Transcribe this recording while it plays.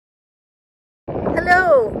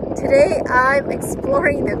Today I'm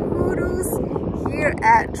exploring the Hoodoos here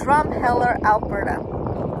at Drumheller, Alberta.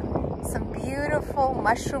 Some beautiful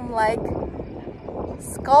mushroom-like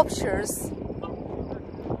sculptures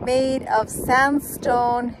made of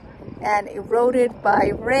sandstone and eroded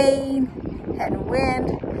by rain and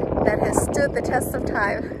wind that has stood the test of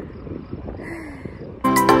time.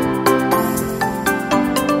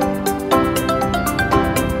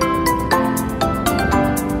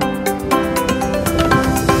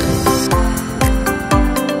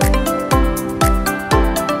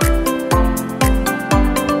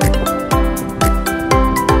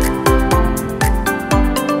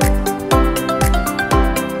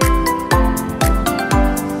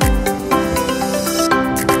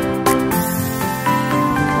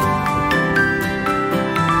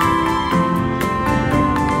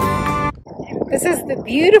 This is the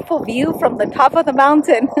beautiful view from the top of the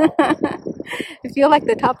mountain. I feel like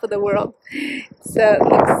the top of the world. So it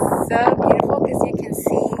looks so beautiful because you can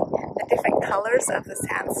see the different colors of the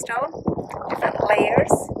sandstone, different layers.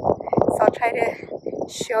 So I'll try to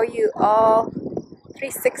show you all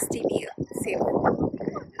 360 view. See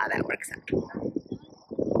how that works out.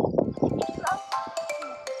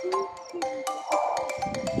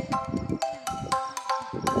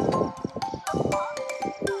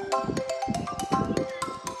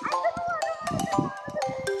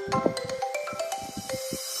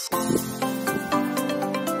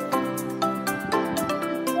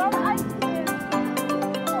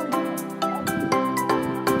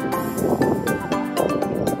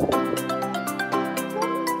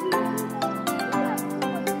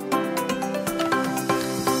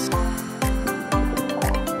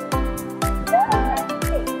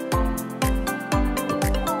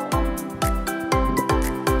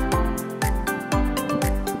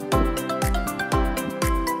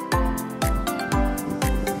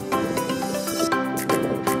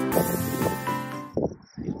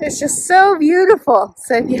 It's just so beautiful.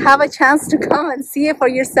 So if you have a chance to come and see it for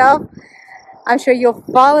yourself, I'm sure you'll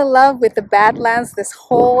fall in love with the Badlands, this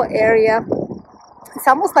whole area. It's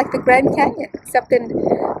almost like the Grand Canyon, except in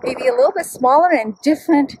maybe a little bit smaller and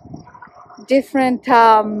different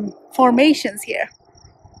formations here.